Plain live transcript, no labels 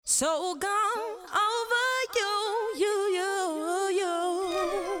So gone over you.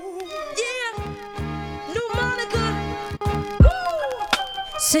 Yeah, new Monica.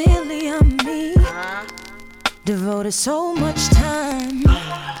 Woo! Silly on me. Devoted so much time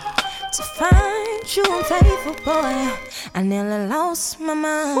to find you unfaithful, boy. I nearly lost my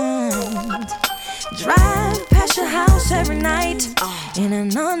mind. Drive past your house every night in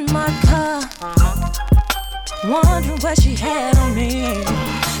an unmarked car, wondering what she had on me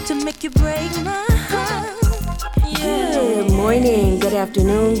to make you break my heart. Yeah. Good morning, good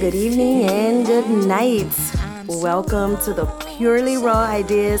afternoon, good evening, and good night. Welcome to the purely raw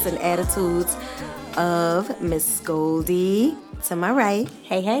ideas and attitudes of Miss Goldie to my right.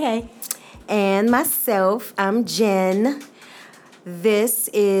 Hey. And myself, I'm Jen. This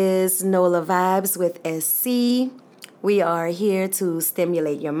is NOLA Vibes with SC. We are here to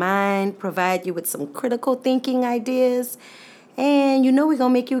stimulate your mind, provide you with some critical thinking ideas, and we're going to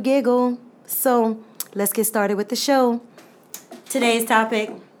make you giggle. So let's get started with the show. Today's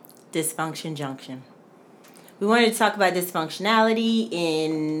topic, dysfunction junction. We wanted to talk about dysfunctionality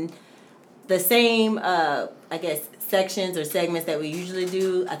in the same, sections or segments that we usually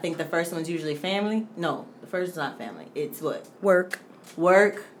do. I think the first one's usually family. No, the first is not family. It's what? Work,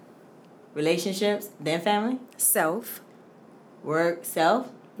 relationships, then family. self, Work, self.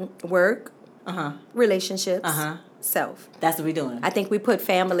 work, Uh-huh. relationships, Uh-huh. self. That's what we're doing. I think we put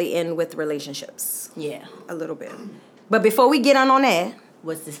family in with relationships Yeah. a little bit. But before we get on that,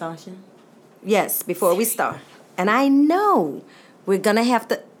 What's dysfunction? yes, before we start, and I know we're going to have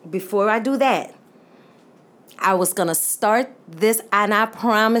to, before I do that, I was going to start this, and I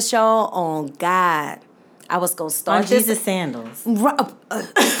promise y'all on God, I was going to start On this. Jesus sandals.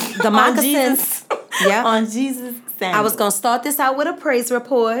 The On moccasins. Jesus. Yeah. On Jesus sandals. I was going to start this out with a praise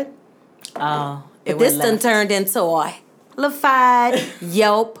report. Oh, But this done turned into a lified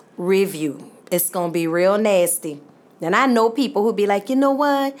Yelp review. It's going to be real nasty. And I know people who be like, you know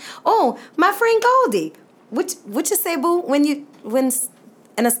what? Oh, my friend Goldie. What you say, boo, when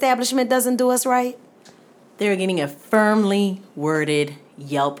an establishment doesn't do us right? They're getting a firmly worded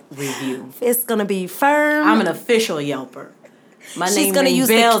Yelp review. It's going to be firm. I'm an official Yelper. My She's name gonna rings use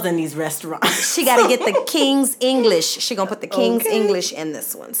bells in these restaurants. She got to get the King's English. She going to put the King's English in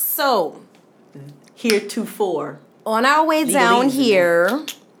this one. So, Heretofore. on our way down Legally. here,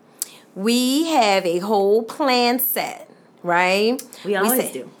 we have a whole plan set, right? We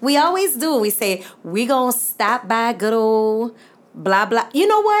always do. We always do. We say, we going to stop by good old blah, blah. You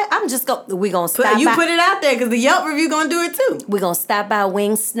know what? We going to stop by. Put it out there because the Yelp review going to do it too. We going to stop by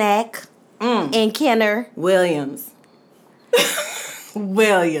Wing Snack in Kenner. Williams.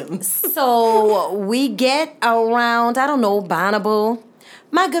 So we get around, I don't know, Bonnable.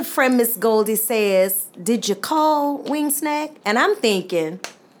 My good friend Miss Goldie says, did you call Wing Snack? And I'm thinking,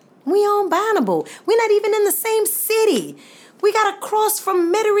 we on Bonnable. We're not even in the same city. We got to cross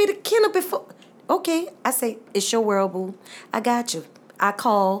from Metairie to Kenner before. Okay, I say, it's your world, boo. I got you. I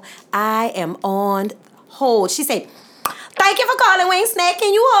call. I am on hold. She said, thank you for calling Wing Snack.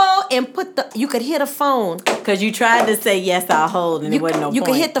 Can you hold? And you could hear the phone. Because you tried to say, yes, I'll hold, and it wasn't no point. You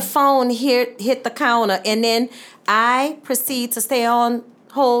could hit the phone, hit the counter, and then I proceed to stay on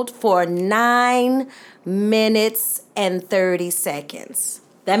hold for 9 minutes and 30 seconds.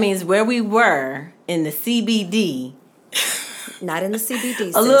 That means where we were in the CBD. Not in the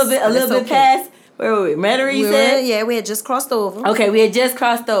CBD. A little bit past. Where were we? Metairie, you said? Yeah, we had just crossed over. Okay, we had just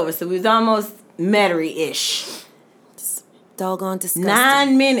crossed over, so we was almost Metairie-ish. Doggone disgusting.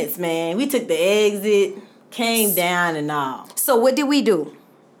 9 minutes, man. We took the exit, came down and all. So what did we do?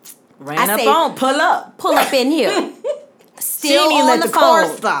 Ran up on, pull up in here. Still she didn't on let the the phone.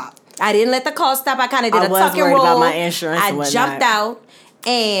 car stop. I didn't let the car stop. I kind of did a tuck and roll. I was worried about my insurance and I whatnot. jumped out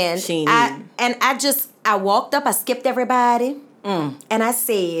and I walked up. I skipped everybody. And I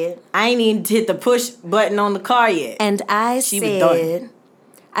said, I ain't even hit the push button on the car yet. And I was said, done.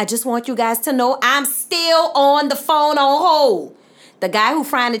 I just want you guys to know I'm still on the phone on hold. The guy who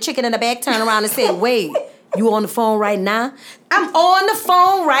frying the chicken in the back turned around and said, wait, you on the phone right now? I'm on the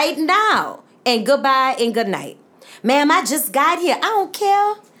phone right now. And goodbye and good night. Ma'am, I just got here. I don't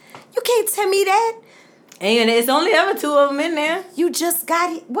care. You can't tell me that. And it's only ever 2 of them in there. You just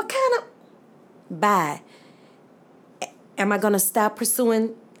got here. What kind of... Bye. Am I going to stop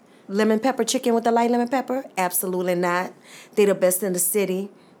pursuing lemon pepper chicken with the light lemon pepper? Absolutely not. They the best in the city.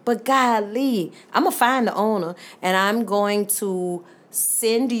 But golly, I'm going to find the owner, and I'm going to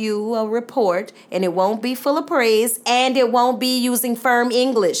send you a report, and it won't be full of praise, and it won't be using firm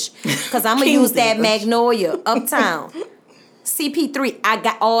English, because I'm going to use that Magnolia Uptown. CP3, I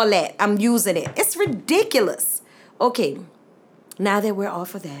got all that. I'm using it. It's ridiculous. Okay, Now that we're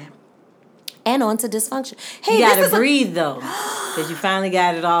off of that. And on to dysfunction. Hey, You gotta breathe though, because you finally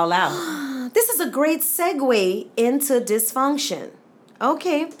got it all out. This is a great segue into dysfunction.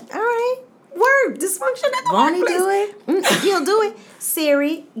 Okay, all right. Word, dysfunction at the Won't he workplace. do it? He'll do it.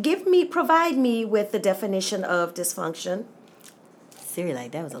 Siri, provide me with the definition of dysfunction. Siri,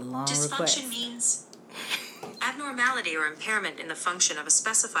 like that was a long Dysfunction request. means abnormality or impairment in the function of a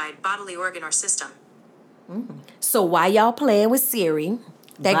specified bodily organ or system. So while y'all playing with Siri,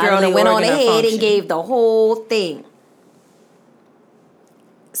 that girl Bodily that went on organ or ahead and function. gave the whole thing.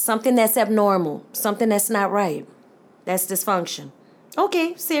 Something that's abnormal, something that's not right. That's dysfunction.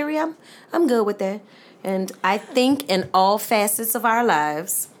 Okay, Siri, I'm good with that. And I think in all facets of our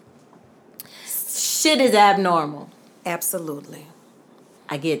lives, Shit is abnormal. absolutely.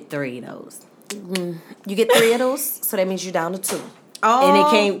 I get 3 of those. You get 3 of those, so that means you're down to 2.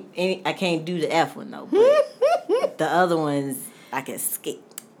 And I can't do the F one though. But the other ones I can skip.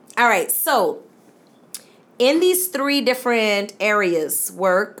 All right, so in these 3 different areas,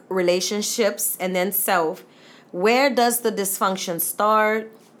 work, relationships, and then self, where does the dysfunction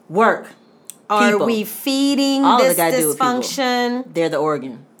start? Work. Are People. we feeding All this it gotta do with people. dysfunction? They're the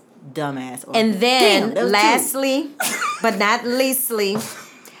organ. Dumbass organ. And then, Damn, that was 2. lastly, but not leastly,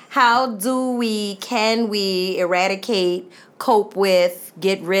 can we eradicate, cope with,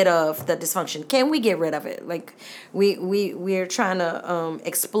 get rid of the dysfunction? Can we get rid of it? Like we're trying to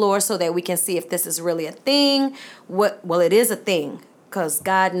explore so that we can see if this is really a thing. Well, it is a thing, because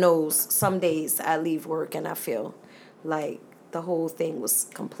God knows some days I leave work and I feel like the whole thing was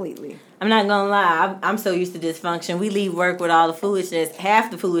completely. I'm not gonna lie. I'm so used to dysfunction. We leave work with all the foolishness.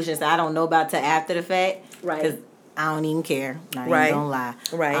 Half the foolishness I don't know about till after the fact. Right. Because I don't even care. Not Right. even gonna lie.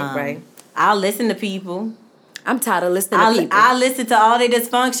 Right. I'll listen to people. I'm tired of listening to people. I listen to all their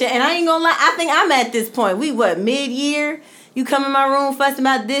dysfunction, and I ain't gonna lie. I think I'm at this point. We mid-year? You come in my room fussing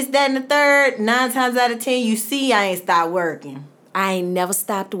about this, that, and the third. 9 times out of 10, you see I ain't stopped working. I ain't never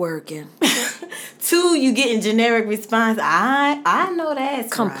stopped working. 2, you getting generic response. I know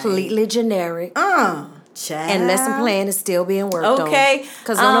that's Completely generic. right. Child. And lesson plan is still being worked on. Okay.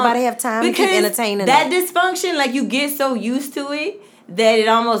 Because don't nobody have time to keep because entertaining that dysfunction. Like, you get so used to it that it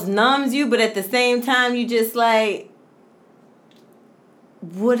almost numbs you, but at the same time, you just like,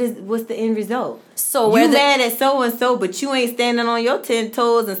 what's the end result? So you where mad at so and so, but you ain't standing on your 10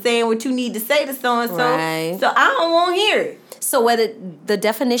 toes and saying what you need to say to so and so. Right. So I don't want to hear it. So whether the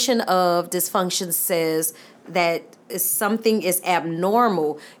definition of dysfunction says that something is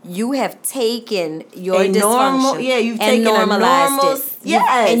abnormal, you have taken your dysfunction you've and taken normalized a normal, it.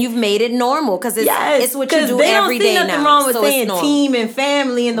 yes, And you've made it normal because it's what you do they every day don't see nothing now. wrong with So it's saying normal. team and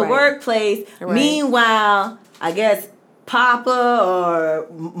family in the Right. workplace. Right. Meanwhile, I guess Papa or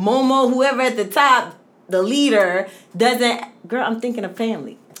Momo, whoever at the top, the leader, doesn't. Girl, I'm thinking of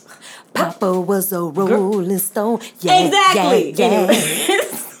family. Papa was a rolling stone. Yeah, Exactly. Yeah.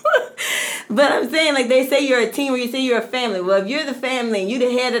 But I'm saying, like, they say you're a team or you say you're a family. Well, if you're the family and you're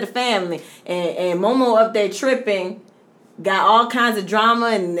the head of the family and Momo up there tripping, got all kinds of drama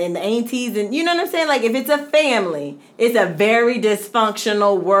and the aunties and, you know what I'm saying? Like, if it's a family, it's a very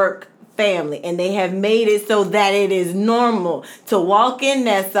dysfunctional work family. And they have made it so that it is normal to walk in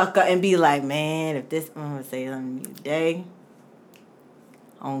that sucker and be like, man, if this, I'm going to say something to you today.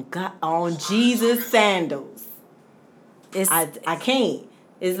 On Jesus sandals. I can't.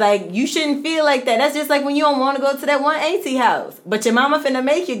 It's like, you shouldn't feel like that. That's just like when you don't want to go to that one auntie house. But your mama finna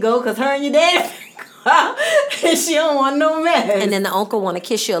make you go because her and your dad and she don't want no mess. And then the uncle want to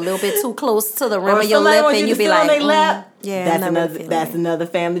kiss you a little bit too close to the rim or of your somebody lip, wants and you you to be sit on like, their lap. yeah, That's I'm not another. really That's feeling another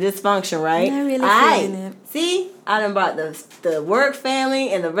family dysfunction, right? Not really Aight. feeling it. See, I done brought the work family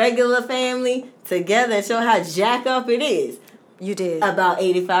and the regular family together and show how jack up it is. You did. About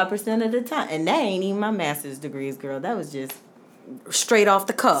 85% of the time, and that ain't even my master's degrees, girl. That was just Straight off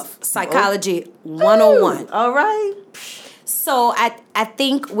the cuff. Psychology 101. all right. So I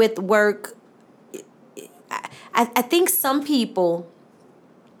think with work, I think some people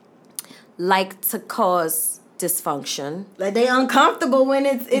like to cause dysfunction. Like, they uncomfortable when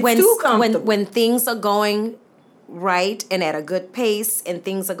it's too comfortable. When things are going right and at a good pace and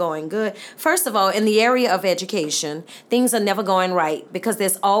things are going good. First of all, in the area of education, things are never going right because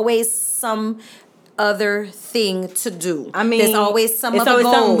there's always some other thing to do. I mean, there's always some it's other always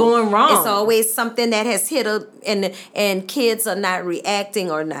goal. something going wrong. It's always something that has hit and kids are not reacting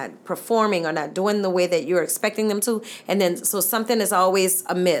or not performing or not doing the way that you're expecting them to, and then so something is always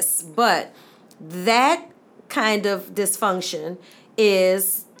amiss. But that kind of dysfunction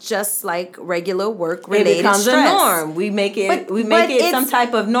is just like regular work related it becomes stress. a norm. We make it. But we make it some it's-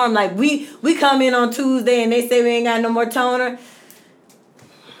 type of norm. Like we come in on Tuesday and they say we ain't got no more toner.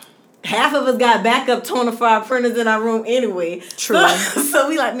 half of us got backup toner for our printers in our room anyway. True. So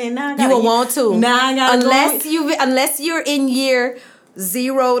we like, man, now I You gotta will want to. Now I gotta unless you're in year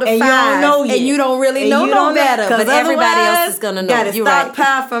 0 to 5 and you don't know yet. and you don't really And know you don't better, but everybody else is gonna know. Got a You're right.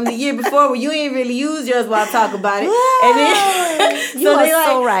 stockpile from the year before where you ain't really used yours while I talk about it. Yeah. And then You are they like,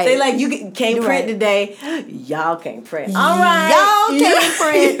 so right. They like, you can't You're print right. today. Y'all can't print. All right. Y'all can't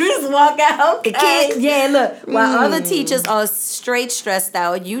print. You just walk out. Okay. Yeah, look. While other teachers are straight stressed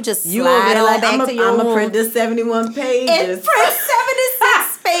out, you just You slide over there on like, back to your I'm room gonna print this 71 and pages. print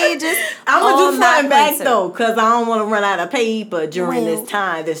 76 pages. I'm on gonna do my front and back printer. though, cause I don't want to run out of paper during Well, this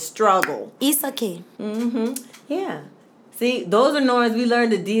time, this struggle. It's okay. Yeah. See, those are norms we learn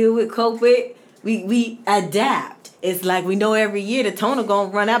to deal with, cope with. We adapt. It's like we know every year the toner gonna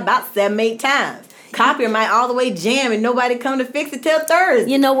run out about 7-8 times. Copier might all the way jam and nobody come to fix it till Thursday.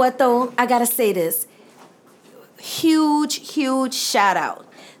 You know what though? I gotta say this. Huge shout out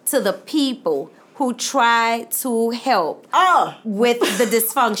to the people who try to help with the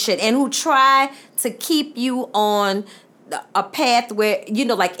dysfunction and who try to keep you on a path where,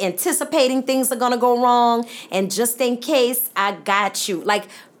 like anticipating things are gonna go wrong, and just in case, I got you. Like,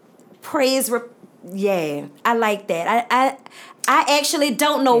 yeah, I like that. I actually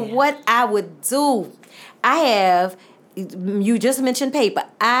don't know what I would do. You just mentioned paper.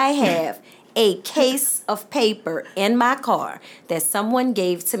 I have a case of paper in my car that someone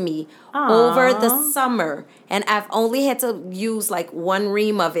gave to me over the summer, and I've only had to use like one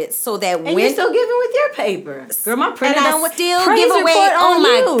ream of it so that And you're still giving with your paper. Girl, my printer and I don't still praise give away. report Oh on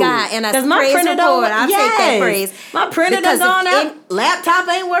my you. God! And I 'Cause my praise printer report. don't. I'll take that praise. My printer Because done if gone out. Laptop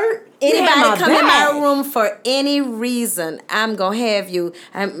ain't work. Anybody come in my room for any reason, I'm gonna have you.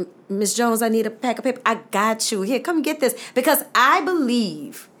 Miss Jones, I need a pack of paper. I got you. Here, come get this. Because I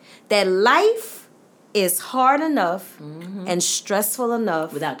believe that life is hard enough and stressful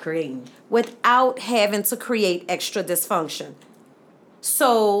enough without having to create extra dysfunction.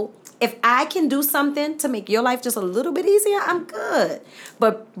 So if I can do something to make your life just a little bit easier, I'm good.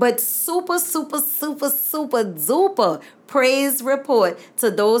 But super duper praise report to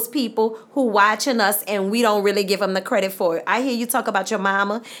those people who watching us and we don't really give them the credit for it. I hear you talk about your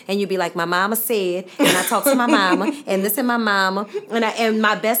mama and you be like, my mama said, and I talk to my mama and this and my mama and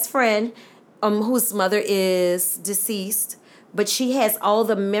my best friend, whose mother is deceased, but she has all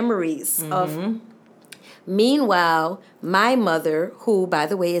the memories of. Meanwhile, my mother, who, by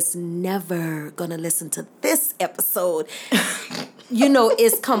the way, is never going to listen to this episode,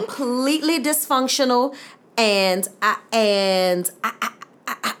 is completely dysfunctional, and I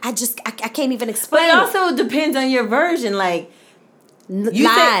can't even explain But it also depends on your version, like.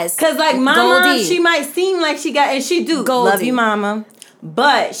 Lies. Because, like, my Goldie. mom, she might seem like she got, and she do. Goldie. Love you, mama.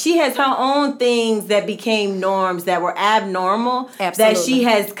 But she has her own things that became norms that were abnormal. Absolutely. That she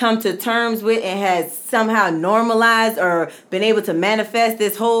has come to terms with and has somehow normalized or been able to manifest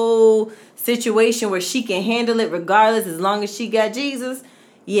this whole situation where she can handle it regardless as long as she got Jesus.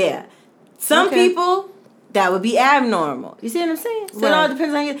 Yeah. Some people, that would be abnormal. You see what I'm saying? So it all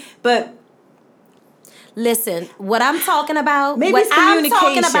depends on you. But listen, what I'm talking about, maybe what it's I'm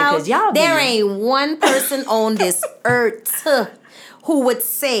communication, talking about, 'cause y'all there be- ain't one person on this earth who would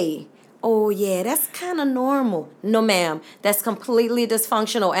say, oh yeah, that's kind of normal. No, ma'am, that's completely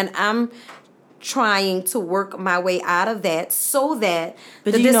dysfunctional, and I'm trying to work my way out of that so that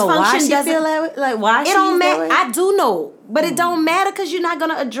But the do you know why dysfunction she doesn't. feel that way? Like, why It she's don't that matter. way? I do know, but it don't matter because you're not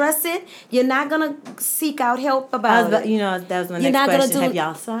gonna address it. You're not gonna seek out help about it. That was my You're next not gonna question. do- Have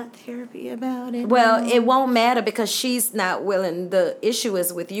y'all sought therapy about it? Well, it won't matter because she's not willing. The issue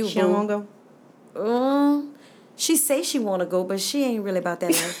is with you, She don't want to go? She say she want to go, but she ain't really about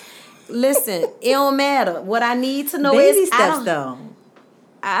that life. Listen, it don't matter. What I need to know Baby is steps, though.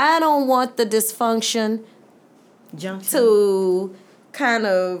 I don't want the dysfunction Junction. to kind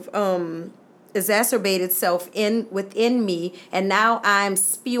of exacerbate itself within me, and now I'm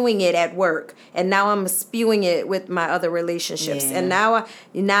spewing it at work, and now I'm spewing it with my other relationships, Yeah. and now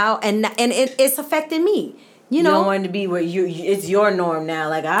it's affecting me. You know, don't want it to be where it's your norm now.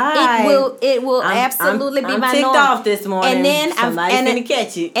 Like, it will absolutely be I'm my ticked norm. off this morning. And then somebody's gonna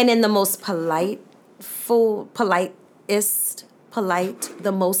catch it. And in the most polite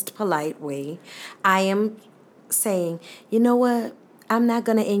way, I am saying, you know what? I'm not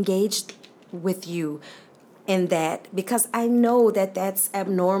gonna engage with you in that because I know that that's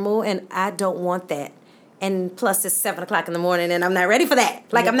abnormal and I don't want that. And plus, it's 7:00 in the morning, and I'm not ready for that.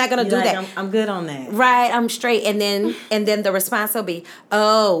 Like, I'm not gonna do that. I'm good on that. Right, I'm straight, and then the response will be,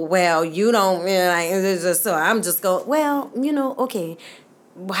 "Oh, well, you don't so I'm just going. Well, okay,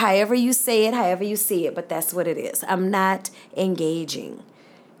 however you say it, however you see it, but that's what it is. I'm not engaging.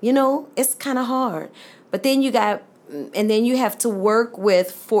 You know, it's kind of hard. But then you have to work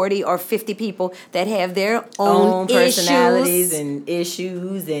with 40 or 50 people that have their own personalities and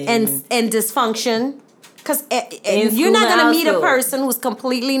issues and dysfunction. Because you're not going to meet a person who's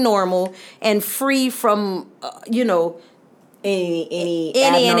completely normal and free from, any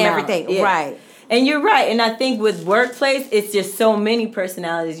and everything. Yeah. Right. And you're right. And I think with workplace, it's just so many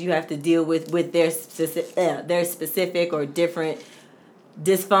personalities you have to deal with their specific or different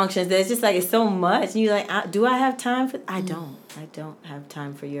dysfunctions. It's just like, it's so much. And you're like, do I have time for? I don't have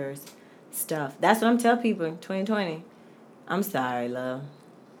time for your stuff. That's what I'm telling people in 2020. I'm sorry, love.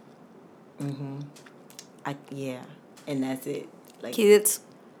 And that's it. Like, kids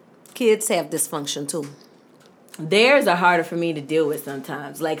have dysfunction too. Theirs are harder for me to deal with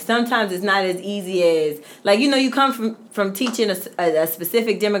sometimes. Like, sometimes it's not as easy as, like, you come from teaching a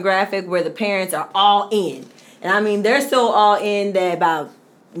specific demographic where the parents are all in. And I mean, they're so all in that about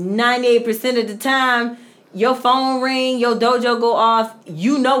 98% of the time, your phone ring, your dojo go off,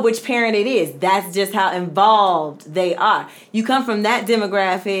 you know which parent it is. That's just how involved they are. You come from that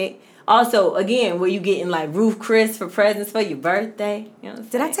demographic. Also, again, where you getting like Ruth Chris for presents for your birthday. You know what I'm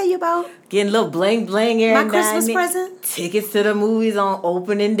Did I tell you about getting a little bling bling every my Christmas present? Tickets to the movies on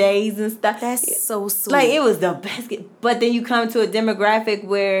opening days and stuff. That's so sweet. Like, it was the best. But then you come to a demographic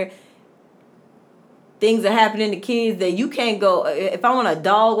where things are happening to kids that you can't go. If I want a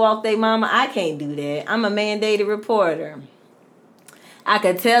dog walk their mama, I can't do that. I'm a mandated reporter. I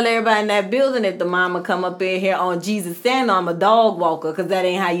could tell everybody in that building if the mama come up in here on Jesus Santa, I'm a dog walker, because that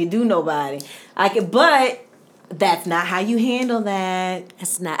ain't how you do nobody. But that's not how you handle that.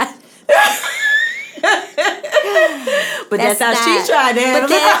 That's not. But that's how she tried to handle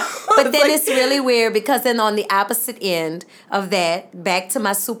it. But then it's really weird, because then on the opposite end of that, back to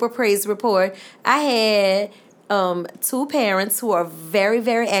my super praise report, I had two parents who are very,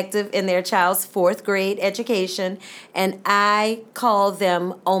 very active in their child's 4th grade education, and I call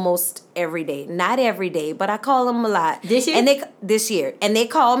them almost every day. Not every day, but I call them a lot. This year? This year. And they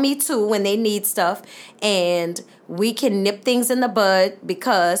call me too when they need stuff, and we can nip things in the bud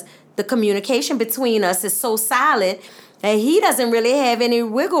because the communication between us is so solid, and he doesn't really have any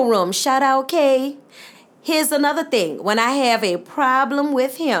wiggle room. Shout out, Kay. Here's another thing. When I have a problem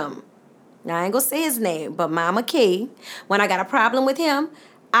with him, now I ain't gonna say his name, but Mama Kay, when I got a problem with him,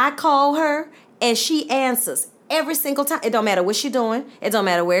 I call her and she answers every single time. It don't matter what she doing. It don't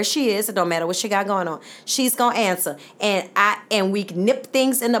matter where she is. It don't matter what she got going on. She's gonna answer. And we nip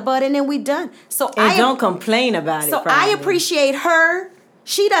things in the bud, and then we done. So I don't complain about it. So I appreciate her.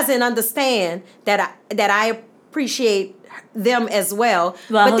 She doesn't understand that I appreciate them as well.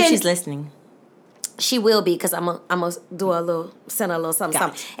 Well, I hope she's listening. She will be, because I'm gonna send her a little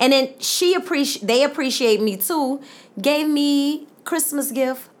something. And then they appreciate me too. Gave me Christmas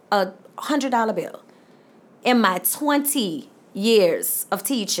gift a $100 bill. In my 20 years of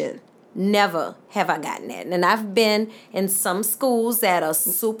teaching, never have I gotten that. And I've been in some schools that are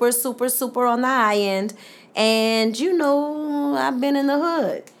super, super, super on the high end, and I've been in the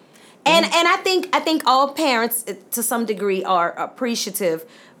hood. And I think all parents to some degree are appreciative.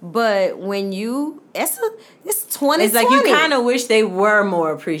 But when it's 2020. It's like you kind of wish they were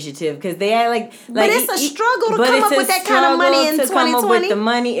more appreciative, because they are like. But it's a struggle to come up with that kind of money in 2020. Come up with the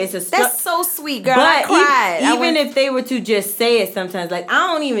money, it's a struggle. That's so sweet, girl. But I cried. Even if they were to just say it sometimes, like,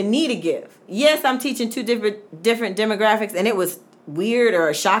 I don't even need a gift. Yes, I'm teaching two different demographics, and it was weird or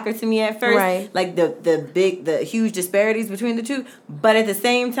a shocker to me at first. Right. Like the huge disparities between the two. But at the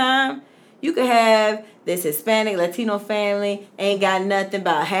same time, you could have this Hispanic, Latino family, ain't got nothing,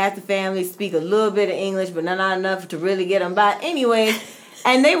 about half the family speak a little bit of English, but not enough to really get them by. Anyways,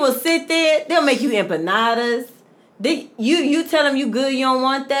 and they will sit there, they'll make you empanadas. You tell them you good, you don't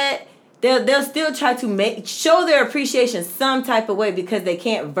want that. They'll still try to show their appreciation some type of way, because they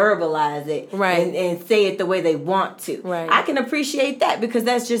can't verbalize it, right, and say it the way they want to. Right. I can appreciate that, because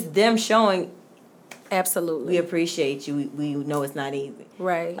that's just them showing. Absolutely. We appreciate you. We know it's not easy.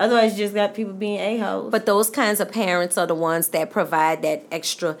 Right. Otherwise, you just got people being a-holes. But those kinds of parents are the ones that provide that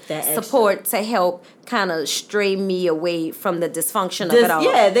extra support to help kind of stray me away from the dysfunction of it all.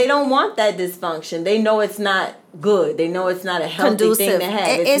 Yeah, they don't want that dysfunction. They know it's not good. They know it's not a healthy thing to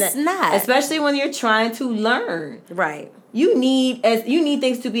have. It's not. Especially when you're trying to learn. Right. You need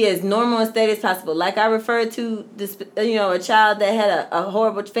things to be as normal and steady as possible. Like I referred to this, a child that had a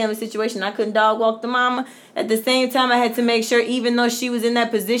horrible family situation. I couldn't dog walk the mama. At the same time, I had to make sure, even though she was in that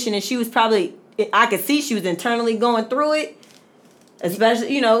position and she was probably, I could see she was internally going through it.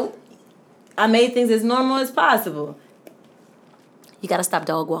 Especially, I made things as normal as possible. You got to stop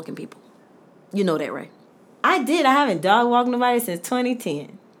dog walking people. You know that, right? I did. I haven't dog walked nobody since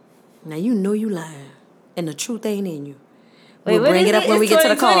 2010. Now you know you lying, and the truth ain't in you. Wait, We'll bring it up when we get to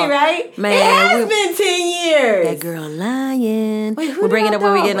the call. Right? Man, it has been 10 years. That girl lying. Wait, we'll bring it up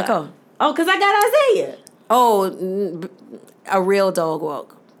when we get in the call. Oh, because I got Isaiah. Oh, a real dog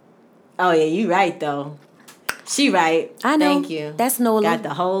walk. Oh, yeah, you right, though. She right. I know. Thank you. That's Nola. Got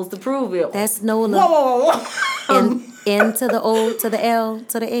the holes to prove it. That's Nola. Whoa. N to the O to the L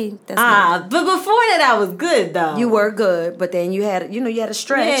to the A. That's Nola. But before that, I was good, though. You were good, but then you had a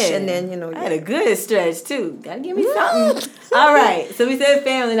stretch, Yeah. and then, I had a good stretch, too. Gotta give me something. All right. So we said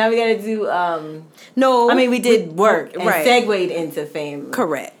family. Now we gotta do, No. I mean, we did work and right. segued into family.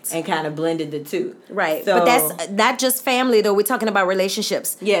 Correct. And kind of blended the two. Right. So, but that's not just family, though. We're talking about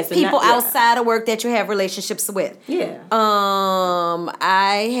relationships. Yeah, so people not- yeah. outside of work that you have relationships with. Yeah.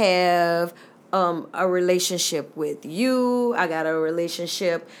 I have a relationship with you. I got a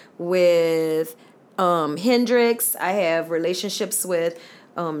relationship with Hendrix. I have relationships with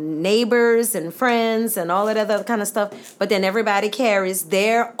neighbors and friends and all of that other kind of stuff. But then everybody carries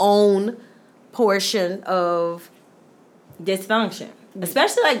their own portion of dysfunction,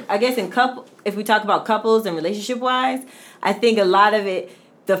 especially like I guess if we talk about couples and relationship wise, I think a lot of it,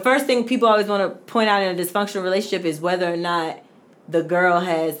 the first thing people always want to point out in a dysfunctional relationship is whether or not the girl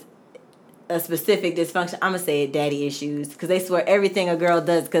has a specific dysfunction. I'm gonna say it, daddy issues, because they swear everything a girl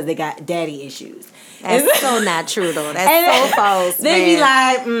does because they got daddy issues. That's so not true though. That's so false. They be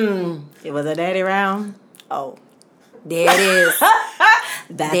like, it was a daddy round. Oh, there it is.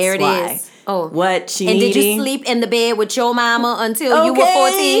 That's there it why. is. Oh, what she and needing? did you sleep in the bed with your mama until you were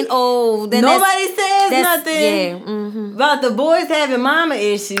 14? Oh, then nobody says nothing. Yeah, mm-hmm. About the boys having mama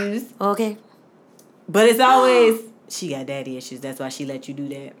issues. Okay, but it's always she got daddy issues. That's why she let you do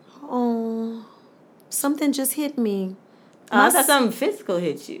that. Oh, something just hit me. I thought something physical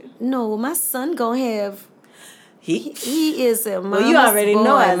hit you. No, my son gonna have. He is a mama's well, you already boy,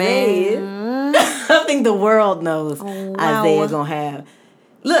 know Isaiah. Man. I think the world knows Oh, wow. Isaiah gonna have.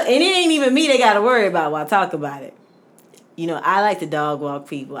 Look, and it ain't even me they gotta worry about while I talk about it. You know, I like to dog walk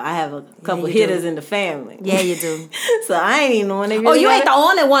people. I have a couple hitters in the family. Yeah, you do. So I ain't even the one they really you ain't the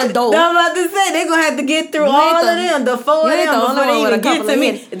only one though. I'm about to say they gonna have to get through all of them, the four of them before they even get to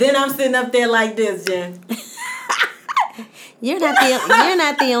me. Then I'm sitting up there like this, Jen. You're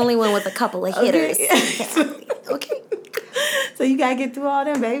not the only one with a couple of hitters. Okay. So you gotta get through all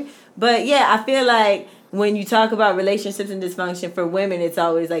them, baby. But yeah, I feel like when you talk about relationships and dysfunction for women, it's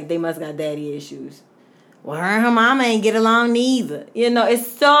always like they must got daddy issues. Well, her and her mama ain't get along neither. You know, it's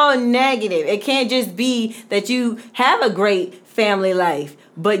so negative. It can't just be that you have a great family life,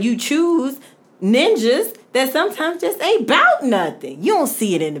 but you choose ninjas that sometimes just ain't about nothing. You don't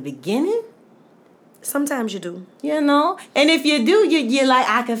see it in the beginning. Sometimes you do. You know? And if you do, you're like,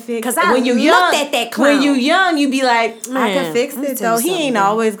 I can fix it. Because I looked at that clown. When you young, you be like, I Man, can fix let me it, tell though. you He ain't something.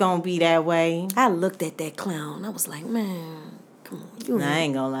 always going to be that way. I looked at that clown. I was like, man, come on. Nah, I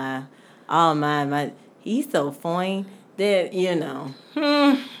ain't going to lie. Oh, my, he's so fine that, you know.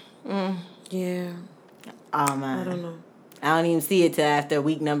 Yeah. Oh, my. I don't know. I don't even see it till after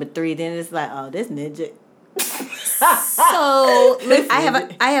week number 3. Then it's like, oh, this ninja. So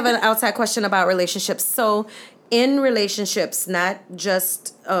I have an outside question about relationships. So in relationships, not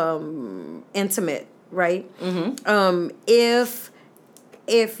just intimate, right? Mm-hmm.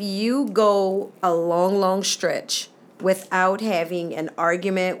 If you go a long stretch without having an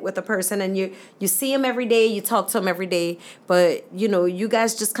argument with a person, and you see him every day, you talk to him every day, but you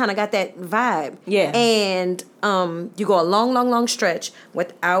guys just kind of got that vibe. Yeah. And you go a long stretch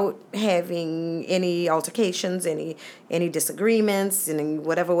without having any altercations, any disagreements, any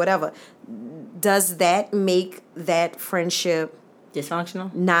whatever. Does that make that friendship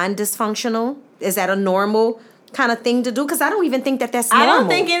Dysfunctional? non-dysfunctional? Is that a normal kind of thing to do? Because I don't even think that's normal. I don't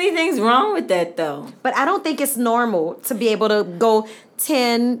think anything's wrong with that, though. But I don't think it's normal to be able to go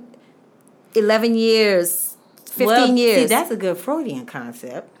 10, 11 years, 15 years. See, that's a good Freudian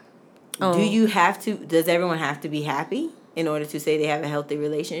concept. Oh. Does everyone have to be happy in order to say they have a healthy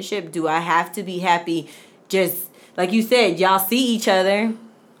relationship? Do I have to be happy just, like you said, y'all see each other.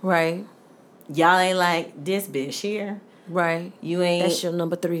 Right. Y'all ain't like, this bitch here. Right. You ain't. That's your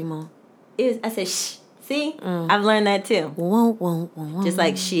number 3, Mom. I said, shh. See? I've learned that too. Won't. Just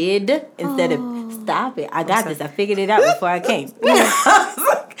like shid instead of stop it. I got this. I figured it out before I came.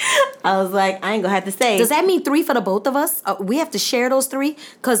 I was like, I ain't gonna have to say. Does that mean 3 for the both of us? We have to share those 3?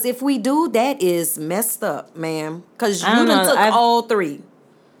 Because if we do, that is messed up, ma'am. Because you done took all 3.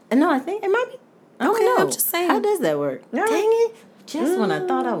 No, I think it might be. I don't know. I'm just saying. How does that work? Dang it. Just when I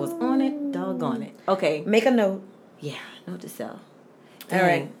thought I was on it, doggone it. Okay. Make a note. Yeah, note to self. All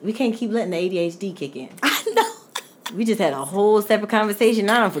right. We can't keep letting the ADHD kick in. I know. We just had a whole separate conversation.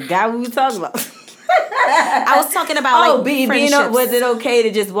 I don't forgot what we were talking about. I was talking about being friendships. was it okay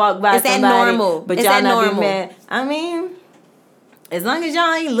to just walk by Is that somebody? normal? But Is y'all that not normal? be mad. I mean, as long as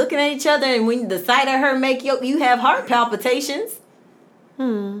y'all ain't looking at each other, and when the sight of her make you have heart palpitations.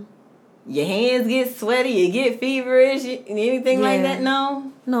 Your hands get sweaty, you get feverish, anything like Yeah.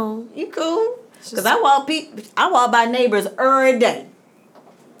 that. No, you cool. Cause I walk by neighbors every day.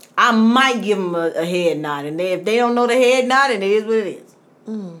 I might give them a head nod, and if they don't know the head nod, then it is what it is.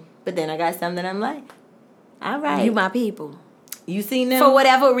 But then I got something that I'm like, all right, You my people. you seen them For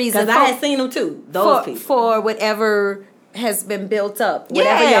whatever reason. Because I had seen them too. Those people. For whatever has been built up.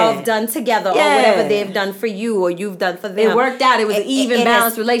 Whatever Yeah. y'all have done together or Yeah. whatever they've done for you or you've done for them. It worked out. It was an even,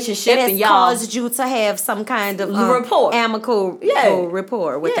 balanced relationship, It has and y'all caused you to have some kind of Rapport. amicable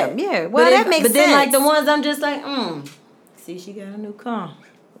rapport with them. Yeah. Well, But that makes sense. But then, like the ones I'm just like, see, she got a new car.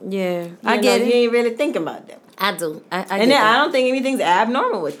 Yeah. I get You it. ain't really thinking about that. I do. I And get then I that. don't think anything's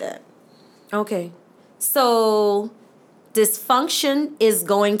abnormal with that. Okay. So dysfunction is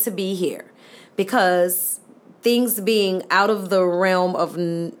going to be here because things being out of the realm of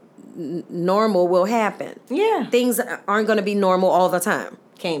normal will happen. Yeah. Things aren't going to be normal all the time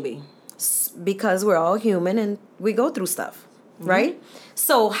Can't be. because we're all human and we go through stuff, right?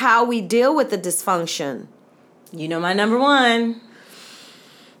 So how we deal with the dysfunction. You know my number one.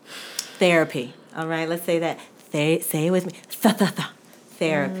 Therapy. All right, let's say that. Say it with me.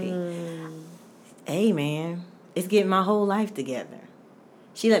 Therapy. Hey, man. It's getting my whole life together.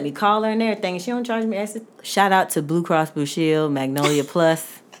 She let me call her and everything. She don't charge me extra. Shout out to Blue Cross Blue Shield, Magnolia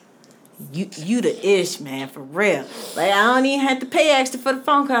Plus. You the ish, man, for real. Like, I don't even have to pay extra for the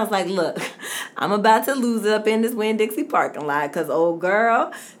phone call. I was like, look, I'm about to lose it up in this Winn-Dixie parking lot because old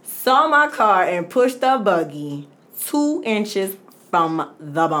girl saw my car and pushed the buggy 2 inches from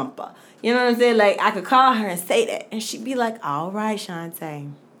the bumper. You know what I'm saying? Like, I could call her and say that, and she'd be like, all right,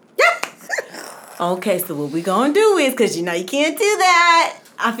 Shantae. Okay, so what we gonna do is, because you know you can't do that.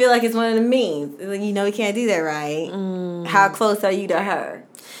 I feel like it's one of the memes. It's like, you know you can't do that, right? How close are you to her?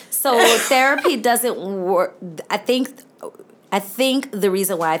 So therapy doesn't work. I think the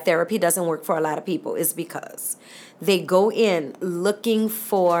reason why therapy doesn't work for a lot of people is because they go in looking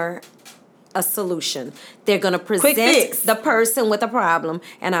for a solution. They're going to present fix. the person with a problem,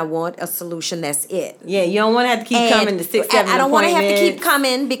 and I want a solution. That's it. Yeah, you don't want to have to keep coming to 6, 7 I don't want to have to keep appointments.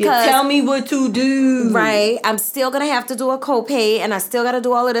 coming You because tell me what to do. right, I'm still going to have to do a copay, and I still got to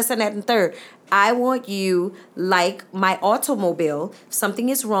do all of this and that and third. I want you, like my automobile, if something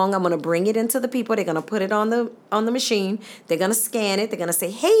is wrong, I'm going to bring it into the people. They're going to put it on the machine. They're going to scan it. They're going to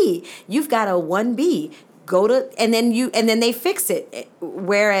say, hey, you've got a 1B. Go to, and then they fix it.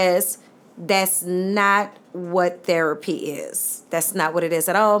 Whereas that's not what therapy is. That's not what it is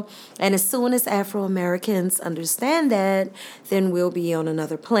at all. And as soon as Afro-Americans understand that, then we'll be on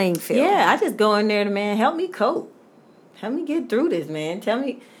another playing field. Yeah, I just go in there to, man, help me cope. Help me get through this, man. Tell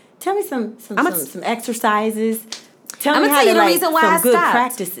me some exercises. Tell I'm me gonna how tell you to, the like, reason why some I good stopped.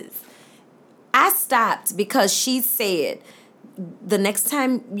 practices. I stopped because she said, the next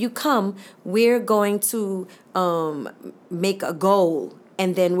time you come, we're going to make a goal.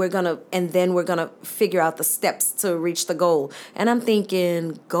 And then we're gonna figure out the steps to reach the goal. And I'm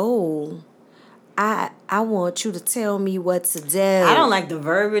thinking, goal? I want you to tell me what to do. I don't like the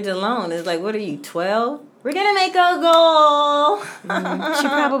verbiage alone. It's like, what are you, 12? We're gonna make a goal. She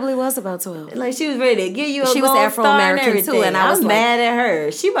probably was about 12. Like, she was ready to give you a She was gold Afro-American, star too, and I was I'm like- mad at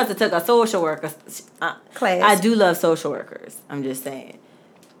her. She must have took a social worker Class. I do love social workers. I'm just saying.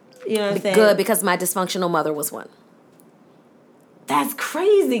 You know what I'm saying? Good, because my dysfunctional mother was one. That's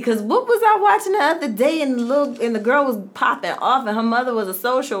crazy. Because what was I watching the other day, and the girl was popping off, and her mother was a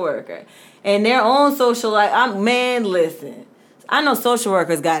social worker, and their own social listen. I know social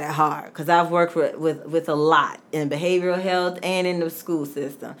workers got it hard because I've worked with a lot in behavioral health and in the school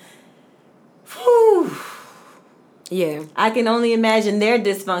system. Whew. Yeah. I can only imagine their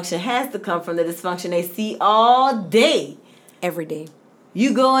dysfunction has to come from the dysfunction they see all day. Every day.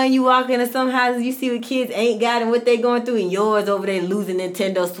 You go and you walk into some houses, you see what kids ain't got and what they going through, and yours over there losing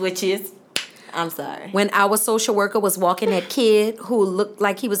Nintendo Switches. I'm sorry. When our social worker was walking that kid who looked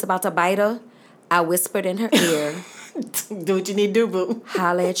like he was about to bite her, I whispered in her ear, Do what you need to do, boo.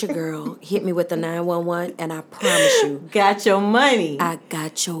 holla at your girl, hit me with the 911, and I promise you, Got your money. I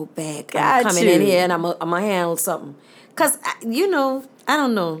got your back. Got I'm coming in you. here and I'm going to handle something. Because, I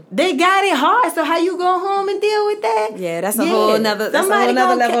don't know. They got it hard, so how you go home and deal with that? Yeah, that's a whole nother Somebody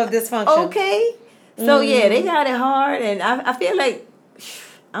level gonna of dysfunction. Okay. So, yeah, they got it hard, and I feel like,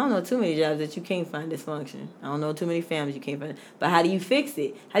 I don't know too many jobs that you can't find dysfunction. I don't know too many families you can't find. But how do you fix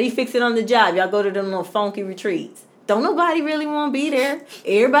it? How do you fix it on the job? Y'all go to them little funky retreats. don't nobody really want to be there.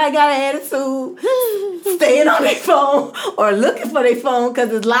 Everybody got an attitude, staying on their phone or looking for their phone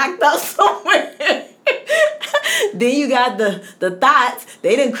because it's locked up somewhere. Then you got the thoughts.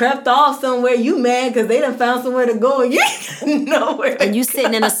 They done crept off somewhere. You mad because they done found somewhere to go and you ain't nowhere. And you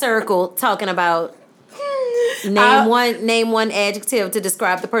sitting in a circle talking about name one adjective to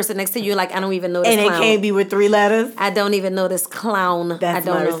describe the person next to you. Like, I don't even know this and clown. It can't be with 3 letters. I don't even know this clown. That's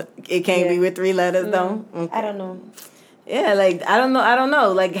I don't know. It can't be with 3 letters though. Okay. I don't know. Yeah, like I don't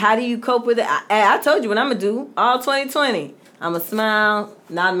know. Like, how do you cope with it? I told you what I'm gonna do all 2020. I'm gonna smile,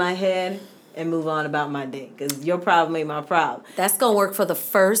 nod my head, and move on about my day. Because your problem ain't my problem. That's going to work for the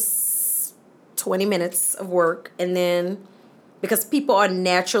first 20 minutes of work. And then, because people are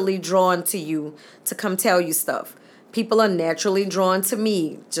naturally drawn to you to come tell you stuff. People are naturally drawn to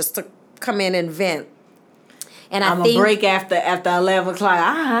me just to come in and vent. And I'm going to break after 11 o'clock.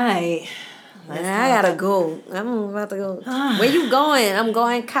 All right. I gotta go. I'm about to go. Where you going? I'm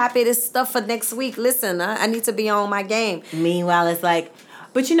going copy this stuff for next week. Listen, I need to be on my game. Meanwhile, it's like,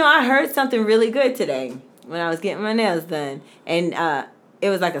 but you know, I heard something really good today when I was getting my nails done. And it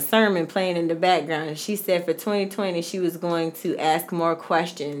was like a sermon playing in the background. And she said for 2020, she was going to ask more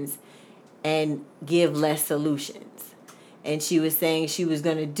questions and give less solutions. And she was saying she was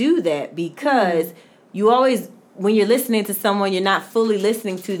going to do that because you always... when you're listening to someone, you're not fully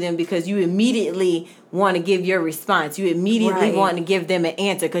listening to them because you immediately want to give your response. You immediately want to give them an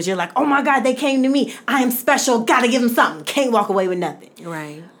answer because you're like, oh my God, they came to me. I am special. Got to give them something. Can't walk away with nothing.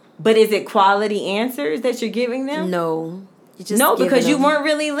 Right. But is it quality answers that you're giving them? No. Because you weren't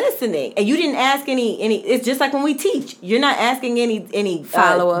really listening. And you didn't ask any. It's just like when we teach. You're not asking any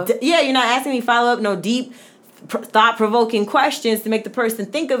follow-up. You're not asking any follow-up, no deep thought-provoking questions to make the person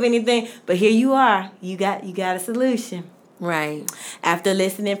think of anything, but here you are, you got a solution right after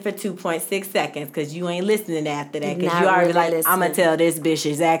listening for 2.6 seconds because you ain't listening after that because Not you already really like listening. I'm gonna tell this bitch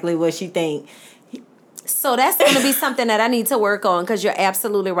exactly what she think. So that's going to be something that I need to work on because you're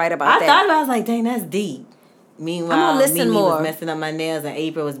absolutely right about that. I thought about it, I was like, dang, that's deep. Meanwhile, I'm gonna listen Mimi more. was messing up my nails and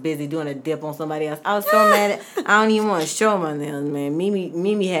April was busy doing a dip on somebody else. I was so mad at, I don't even want to show my nails, man.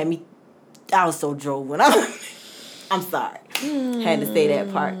 Mimi had me, I was so drove when I'm sorry. Had to say that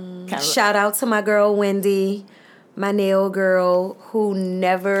part. Shout out to my girl Wendy, my nail girl, who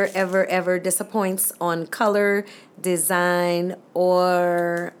never, ever, ever disappoints on color, design,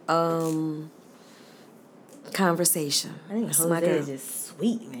 or conversation. I think Jose is just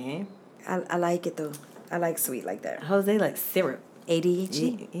sweet, man. I like it though. I like sweet like that. Jose like syrup.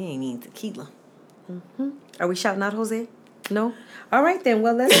 ADHD. He ain't eating tequila. Are we shouting out Jose? No? All right then.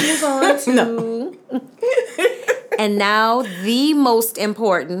 Well, let's move on to... No. And now the most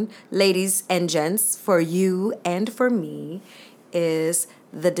important, ladies and gents, for you and for me, is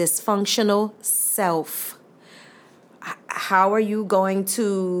the dysfunctional self. How are you going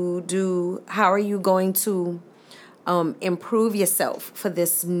to improve yourself for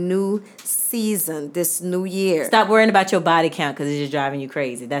this new season, this new year? Stop worrying about your body count because it's just driving you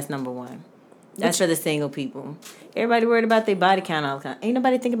crazy. That's number one. That's for the single people. Everybody worried about their body count all the time. Ain't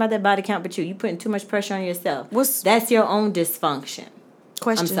nobody thinking about that body count but you. You putting too much pressure on yourself. That's your own dysfunction.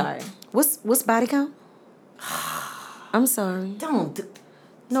 Question. I'm sorry. What's body count? I'm sorry. Don't.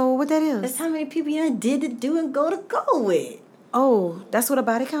 No, what that is? That's how many people you did to do and go with. Oh, that's what a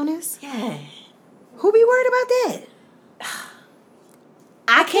body count is? Yeah. Who be worried about that?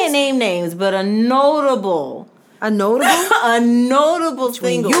 I can't name names, but a notable single.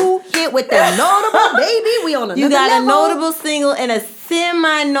 You hit with the notable, baby. We on another You got level. a notable single and a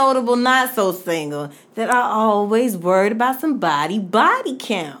semi-notable not so single that are always worried about somebody body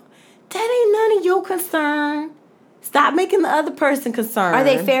count. That ain't none of your concern. Stop making the other person concerned. Are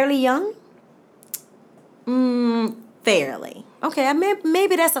they fairly young? Fairly. Okay,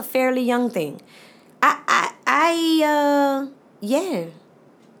 maybe that's a fairly young thing. Yeah.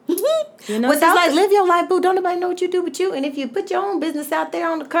 You know, it's like, live your life, boo. Don't nobody know what you do but you. And if you put your own business out there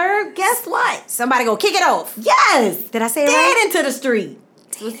on the curb, guess what? Somebody gonna kick it off. Yes. Did I say it Dead right? into the street.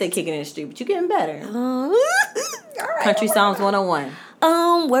 Let's say kicking in the street, but you're getting better. All right. Country Songs 101.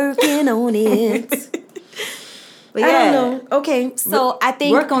 I'm working on it. But I yeah. don't know. Okay, so I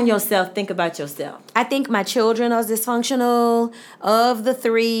think... Work on yourself. Think about yourself. I think my children are dysfunctional. Of the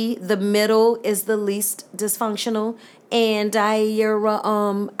three, the middle is the least dysfunctional. And I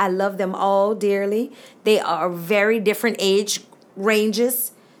love them all dearly. They are very different age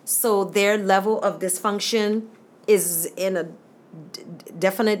ranges. So their level of dysfunction is in a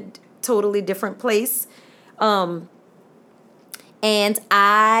definite, totally different place. And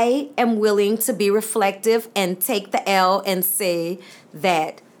I am willing to be reflective and take the L and say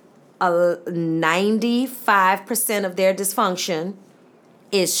that 95% of their dysfunction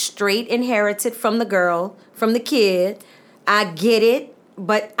is straight inherited from the girl, from the kid. I get it,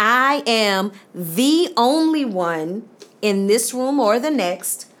 but I am the only one in this room or the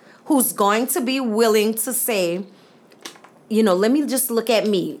next who's going to be willing to say, let me just look at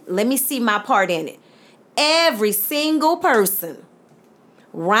me. Let me see my part in it. Every single person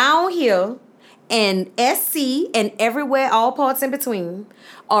round here and SC and everywhere, all parts in between,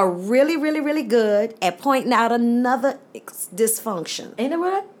 are really, really, really good at pointing out another dysfunction. Ain't that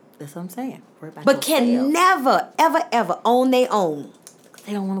what? That's what I'm saying. But can never, ever, ever own their own.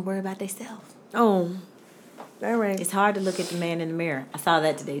 They don't want to worry about themselves. Oh, all right. It's hard to look at the man in the mirror. I saw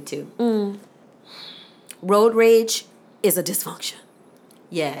that today too. Road rage is a dysfunction.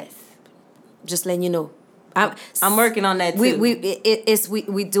 Yes. Just letting you know. I'm working on that too.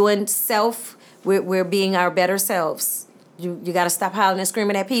 We doing self. We're being our better selves. You got to stop howling and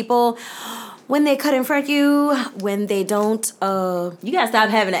screaming at people when they cut in front of you, when they don't. You got to stop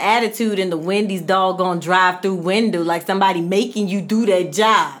having an attitude in the Wendy's doggone drive-through window like somebody making you do that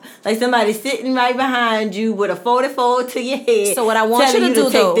job. Like somebody sitting right behind you with a 44 to your head. So what I want you to do,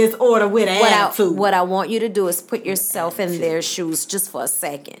 take this order with an attitude. What I want you to do is put yourself in their shoes just for a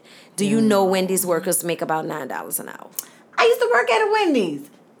second. Do you know Wendy's workers make about $9 an hour? I used to work at a Wendy's.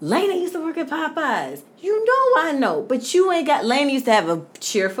 Lena used to work at Popeyes. You know I know. But you ain't got... Lena used to have a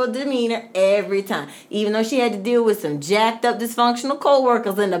cheerful demeanor every time. Even though she had to deal with some jacked up dysfunctional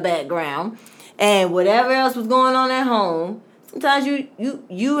co-workers in the background. And whatever else was going on at home. Sometimes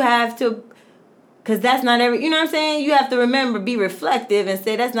you have to... Because that's not every... You know what I'm saying? You have to remember, be reflective and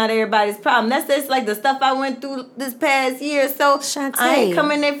say that's not everybody's problem. That's just like the stuff I went through this past year. So Shantae. I ain't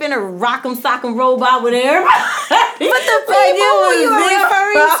coming there finna rock 'em, sock 'em robot with everybody. But the people who you're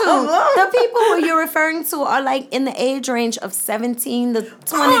referring to, the people who you're referring to are like in the age range of 17 to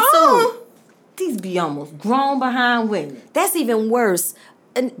 22. These be almost grown behind women. That's even worse.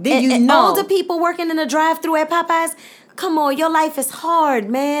 And know. older people working in the drive-thru at Popeyes, come on, your life is hard,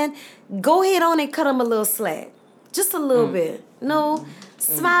 man. Go ahead on and cut them a little slack. Just a little bit. No,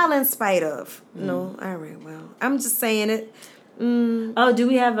 smile in spite of. No, all right, well, I'm just saying it. Oh, do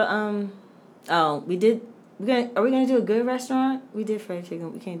we have a, we did, are we going to do a good restaurant? We did fried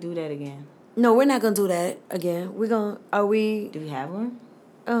chicken. We can't do that again. No, we're not going to do that again. Do we have one?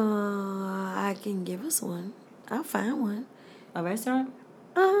 I can give us one. I'll find one. A restaurant?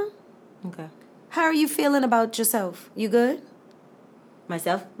 Uh-huh. Okay. How are you feeling about yourself? You good?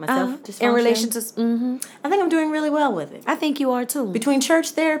 Myself, just in relation to. I think I'm doing really well with it. I think you are too. Between church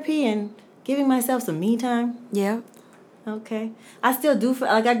therapy and giving myself some me time. Yeah. Okay. I still do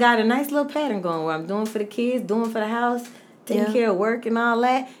I got a nice little pattern going where I'm doing for the kids, doing for the house, taking care of work and all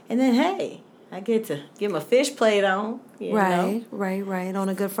that, and then hey, I get to get my fish plate on. Right on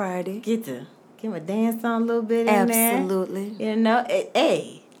a Good Friday. Get to get my dance on a little bit in there. Absolutely.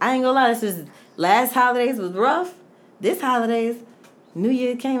 Hey, I ain't gonna lie. This was last holidays was rough. This holidays. New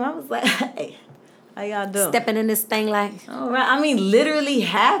Year came, I was like, hey, how y'all doing? Stepping in this thing like... All right. I mean, literally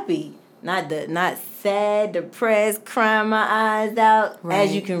happy. Not sad, depressed, crying my eyes out. Right.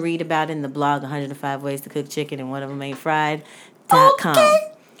 As you can read about in the blog, 105 Ways to Cook Chicken and One of Them Ain't Fried.com.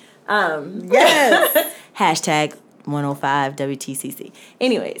 Okay. Yes. Hashtag 105 WTCC.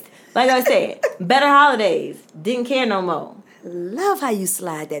 Anyways, like I said, better holidays. Didn't care no more. Love how you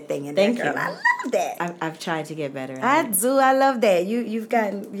slide that thing in there, girl. I love that. I've tried to get better at I do. I love that. You've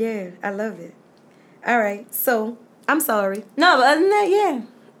gotten, I love it. All right. So, I'm sorry. No, but other than that, yeah.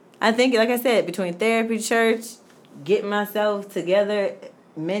 I think, like I said, between therapy, church, getting myself together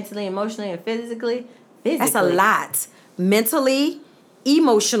mentally, emotionally, and physically. That's a lot. Mentally,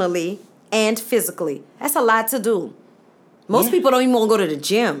 emotionally, and physically. That's a lot to do. Most people don't even want to go to the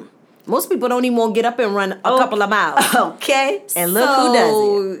gym. Most people don't even want to get up and run a couple of miles. Okay. And look who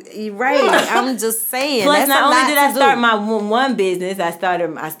does it. Right. I'm just saying. Plus, not only did I start my one business, I started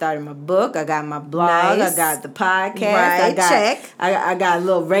my book. I got my blog. Nice. I got the podcast. Right. Check. I got a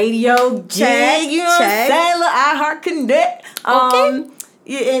little radio check. You know what I'm saying? Little iHeart Connect. Okay.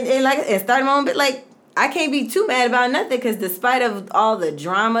 And started my own bit. Like, I can't be too mad about nothing because despite of all the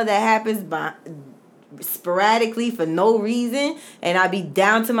drama that happens sporadically for no reason, and I be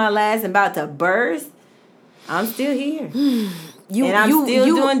down to my last and about to burst, I'm still here. I'm still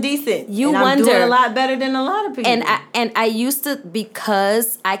doing decent. I'm doing a lot better than a lot of people. And I used to,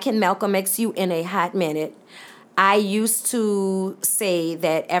 because I can Malcolm X you in a hot minute, I used to say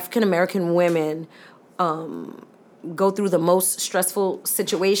that African American women go through the most stressful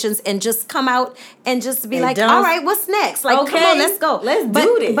situations and just come out and just be like, all right, what's next? Like, come on, let's go. Let's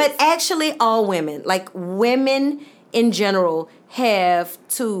do this. But actually all women, like women in general have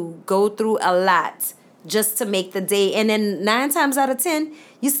to go through a lot just to make the day. And then 9 times out of 10,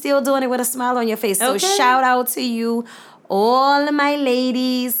 you're still doing it with a smile on your face. So Okay. shout out to you, all of my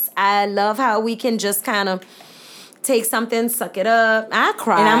ladies. I love how we can just kind of take something, suck it up. I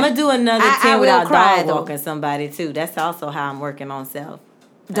cry. And I'm going to do another I 10 will without cry, dog though. walking somebody, too. That's also how I'm working on self.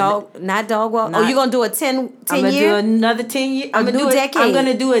 Not dog walk. Not- You're going to do a 10 I'm going to year? do another 10 years. A new decade. I'm going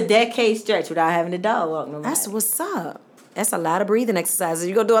to do a decade stretch without having a dog walk no more. That's what's up. That's a lot of breathing exercises.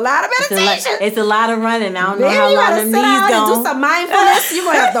 You're going to do a lot of It's meditation. it's a lot of running. I don't know Baby, how you long gotta the sit knees down and going. do some mindfulness. You're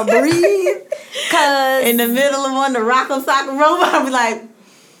going to have to breathe. Cause In the middle of one, the rock'em sock'em robot, I'll be like,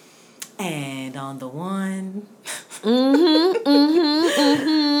 and on the one.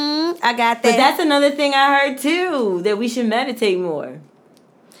 I got that. But that's another thing I heard too, that we should meditate more.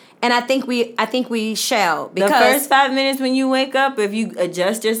 And I think we shall, The because first 5 minutes when you wake up, if you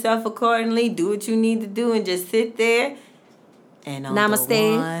adjust yourself accordingly, do what you need to do, and just sit there. And on Namaste.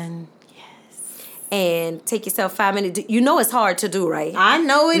 the one. and take yourself 5 minutes. You know it's hard to do, right? I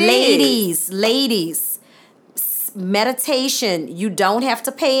know it is. Ladies, meditation. You don't have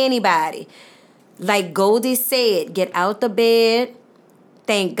to pay anybody. Like Goldie said, get out the bed.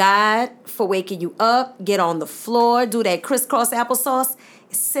 Thank God for waking you up. Get on the floor. Do that crisscross applesauce.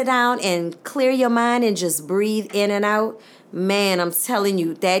 Sit down and clear your mind and just breathe in and out. Man, I'm telling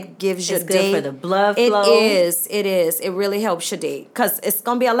you, that gives your It's day. good for the blood It flow. is. It is. It really helps your day. Because it's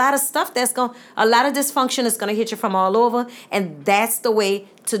going to be a lot of stuff a lot of dysfunction is going to hit you from all over. And that's the way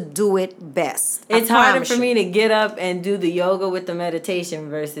to do it best. It's harder for me to get up and do the yoga with the meditation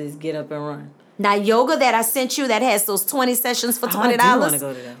versus get up and run. Now, yoga that I sent you that has those 20 sessions for $20. I do wanna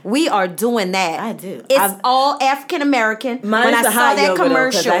go to that. We are doing that. I do. It's all African American. Mine's When I the saw hot that yoga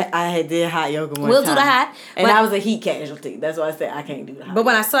commercial. though, 'cause I did hot yoga one We'll time. do the hot, and but- I was a heat casualty. That's why I said I can't do the hot. But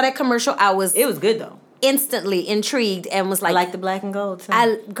when I saw that commercial, I was it was good though. instantly intrigued and was I like, like the black and gold too.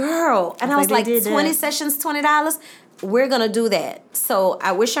 girl. And I was they like, did that. 20 sessions, $20. We're going to do that. So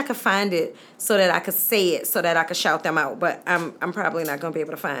I wish I could find it so that I could say it, so that I could shout them out. But I'm probably not going to be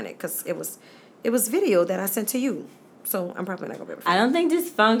able to find it because it was video that I sent to you. So I'm probably not going to be able to find I don't think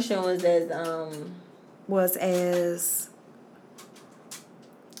dysfunction was as Was as...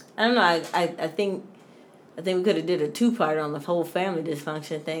 I don't know. I think we could have did a 2-parter on the whole family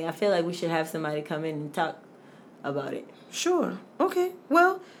dysfunction thing. I feel like we should have somebody come in and talk about it. Sure. Okay.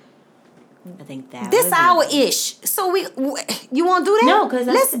 Well, I think that this would be- hour-ish. So you want to do that? No, because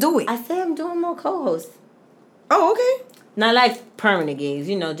let's do it. I said I'm doing more co-hosts. Oh, okay. Not like permanent gigs,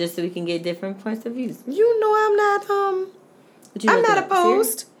 just so we can get different points of views. You know I'm not What you I'm looking not up,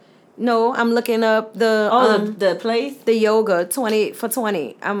 opposed. No, I'm looking up the the place. the yoga 20 for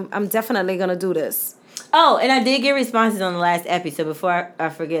 20. I'm definitely gonna do this. Oh, and I did get responses on the last episode. Before I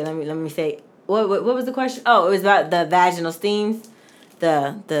forget, let me say what was the question? Oh, it was about the vaginal steams,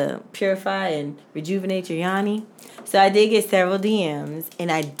 the purify and rejuvenate your yoni. So I did get several DMs,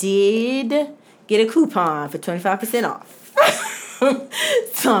 and I did get a coupon for 25% off.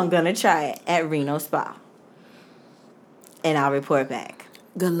 So I'm gonna try it at Reno Spa, and I'll report back.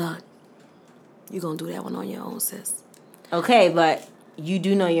 Good luck. You gonna do that one on your own, sis. Okay, but you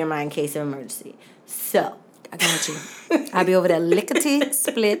do know you're mine in case of emergency. So I got you. I'll be over there lickety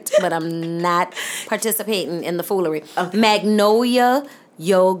split, but I'm not participating in the foolery. Okay. Magnolia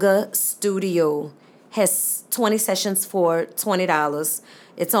Yoga Studio has 20 sessions for $20.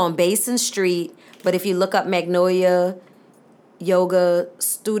 It's on Basin Street, but if you look up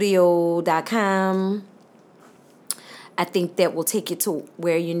MagnoliaYogaStudio.com, I think that will take you to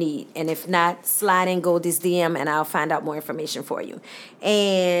where you need. And if not, slide in Goldie's DM and I'll find out more information for you.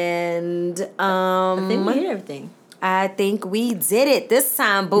 And I think we hit everything. I think we did it this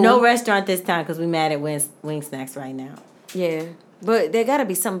time, boo. No restaurant this time because we mad at Wing Snacks right now. Yeah. But there gotta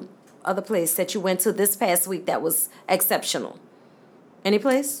be some other place that you went to this past week that was exceptional. Any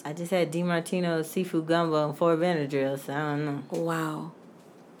place? I just had DiMartino's seafood gumbo and 4 Benadryl, so I don't know. Wow.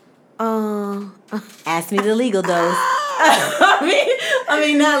 Ask me the legal dose. I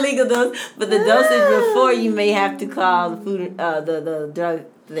mean not legal dose, but the dosage before you may have to call the food the drug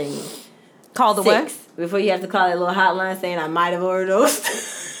thing. Call the 6. Before you have to call that little hotline saying I might have overdosed.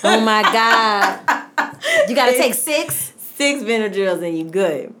 what? Oh my God. You gotta take 6? 6 Benadryls and you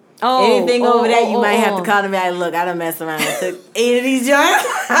good. Oh, Anything over that, you might have to oh. call them back. Look, I done messed around and took 8 of these joints.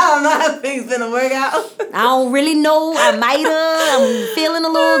 I don't know how things gonna work out. I don't really know. I might have. I'm feeling a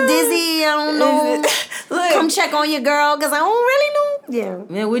little dizzy. I don't know. Look, Come check on your girl because I don't really know. Yeah.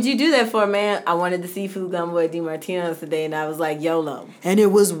 man, what'd you do that for, man? I wanted the seafood gumbo at DiMartino's today, and I was like, YOLO. And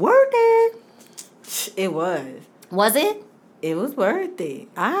it was worth it. It was. Was it? It was worth it.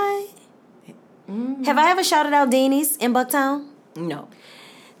 All right. Have I ever shouted out Deanie's in Bucktown? No.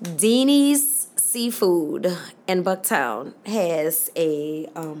 Deanie's Seafood in Bucktown has a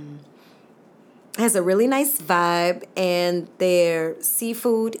really nice vibe, and their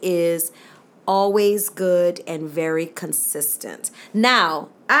seafood is always good and very consistent. Now,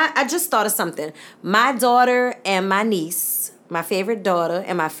 I just thought of something. My daughter and my niece, my favorite daughter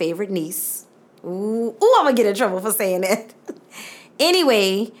and my favorite niece. Ooh, I'm gonna get in trouble for saying that.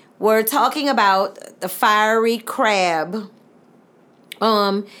 Anyway, we're talking about the fiery crab.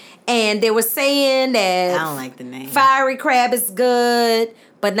 And they were saying that I don't like the name. Fiery crab is good,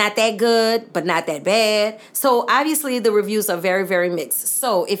 but not that good, but not that bad. So obviously the reviews are very, very mixed.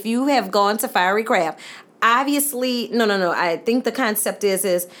 So if you have gone to Fiery Crab, obviously, no. I think the concept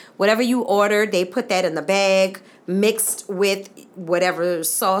is whatever you order, they put that in the bag mixed with whatever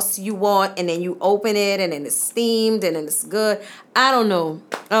sauce you want, and then you open it, and then it's steamed, and then it's good. I don't know.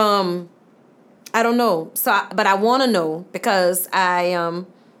 So, but I want to know because I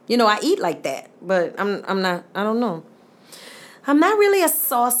eat like that, but I'm not. I don't know. I'm not really a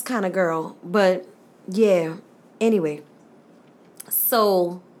sauce kind of girl, but yeah. Anyway,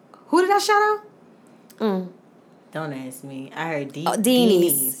 so who did I shout out? Don't ask me. I heard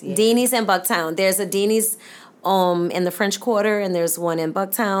Deanie's. Yeah. Deanie's in Bucktown. There's a Deanie's in the French Quarter, and there's one in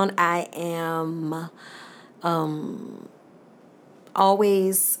Bucktown. I am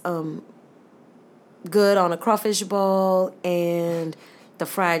always good on a crawfish ball and the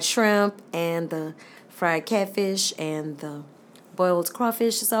fried shrimp and the fried catfish, and the boiled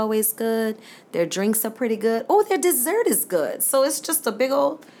crawfish is always good. Their drinks are pretty good. Oh, their dessert is good. So it's just a big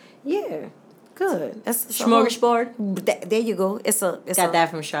old, yeah, good. That's Smorgasbord. There you go. Got that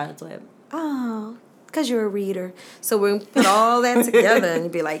from Charlotte's Web. Oh, because you're a reader. So we'll put all that together and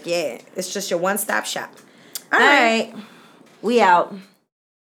you'd be like, yeah, it's just your one-stop shop. All right. We out.